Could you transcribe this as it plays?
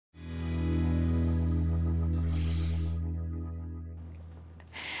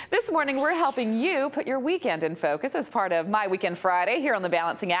This morning, we're helping you put your weekend in focus as part of My Weekend Friday here on The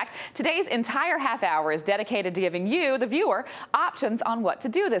Balancing Act. Today's entire half hour is dedicated to giving you, the viewer, options on what to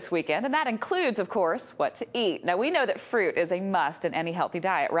do this weekend, and that includes, of course, what to eat. Now, we know that fruit is a must in any healthy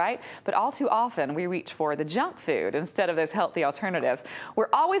diet, right? But all too often, we reach for the junk food instead of those healthy alternatives. We're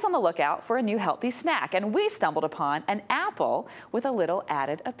always on the lookout for a new healthy snack, and we stumbled upon an apple with a little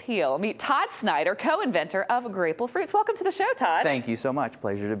added appeal. Meet Todd Snyder, co-inventor of Grapple Fruits. Welcome to the show, Todd. Thank you so much.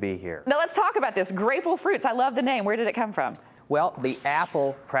 Pleasure to be here. Now let's talk about this. Grapple Fruits. I love the name. Where did it come from? Well, the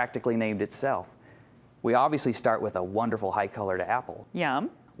apple practically named itself. We obviously start with a wonderful high-colored apple. Yum.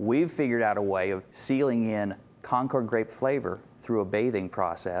 We've figured out a way of sealing in Concord grape flavor through a bathing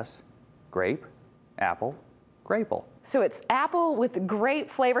process. Grape, apple, grapple. So it's apple with grape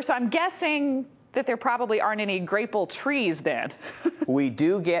flavor. So I'm guessing that there probably aren't any grapple trees then. We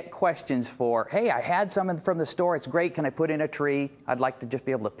do get questions for, hey, I had some from the store. It's great. Can I put in a tree? I'd like to just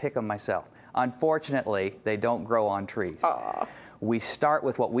be able to pick them myself. Unfortunately, they don't grow on trees. Aww. We start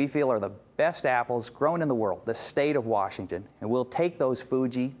with what we feel are the best apples grown in the world, the state of Washington, and we'll take those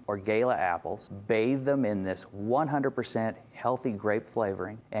Fuji or Gala apples, bathe them in this 100% healthy grape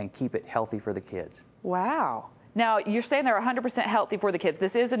flavoring, and keep it healthy for the kids. Wow. Now, you're saying they're 100% healthy for the kids.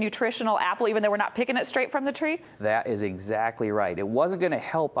 This is a nutritional apple, even though we're not picking it straight from the tree? That is exactly right. It wasn't going to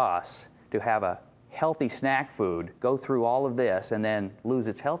help us to have a healthy snack food go through all of this and then lose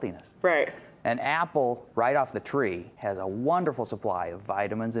its healthiness. Right. An apple right off the tree has a wonderful supply of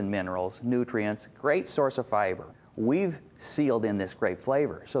vitamins and minerals, nutrients, great source of fiber. We've sealed in this grape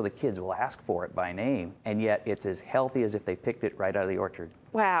flavor so the kids will ask for it by name, and yet it's as healthy as if they picked it right out of the orchard.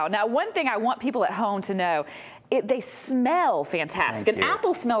 Wow. Now, one thing I want people at home to know, they smell fantastic. Thank An you.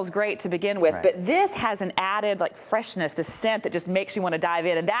 apple smells great to begin with, Right. but this has an added freshness, this scent that just makes you want to dive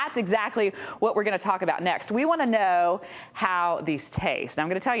in, and that's exactly what we're going to talk about next. We want to know how these taste. Now, I'm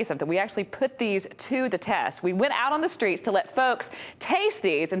going to tell you something. We actually put these to the test. We went out on the streets to let folks taste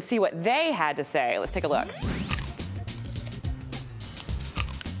these and see what they had to say. Let's take a look.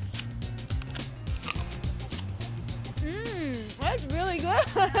 That's really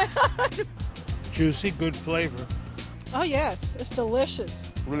good. Juicy, good flavor. Oh yes, it's delicious.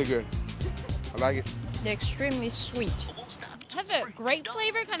 Really good. I like it. They're extremely sweet. Have a grape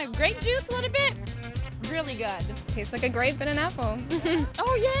flavor, kind of grape juice a little bit. Really good. Tastes like a grape and an apple.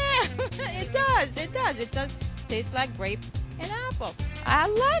 Oh yeah, it does. It does. It does taste like grape and apple. I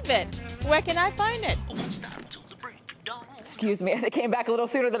love it. Where can I find it? Excuse me, they came back a little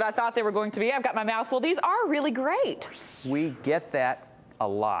sooner than I thought they were going to be. I've got my mouth full. These are really great. We get that a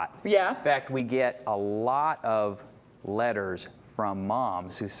lot. Yeah. In fact, we get a lot of letters from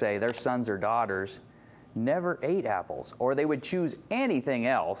moms who say their sons or daughters never ate apples, or they would choose anything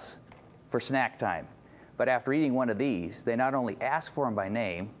else for snack time. But after eating one of these, they not only ask for them by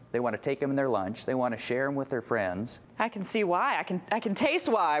name, they want to take them in their lunch, they want to share them with their friends. I can see why. I can taste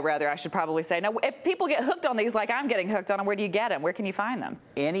why, rather, I should probably say. Now, if people get hooked on these like I'm getting hooked on them, where do you get them? Where can you find them?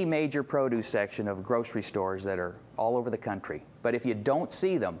 Any major produce section of grocery stores that are all over the country. But if you don't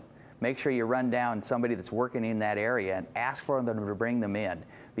see them, make sure you run down somebody that's working in that area and ask for them to bring them in,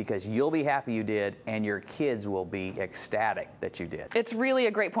 because you'll be happy you did and your kids will be ecstatic that you did. It's really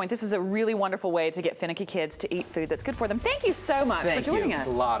a great point. This is a really wonderful way to get finicky kids to eat food that's good for them. Thank you so much for joining us.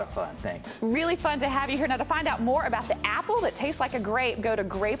 It's a lot of fun. Thanks. Really fun to have you here. Now, to find out more about the apple that tastes like a grape, go to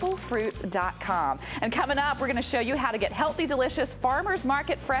grapplefruits.com. And coming up, we're going to show you how to get healthy, delicious farmers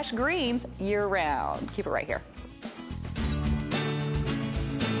market fresh greens year-round. Keep it right here.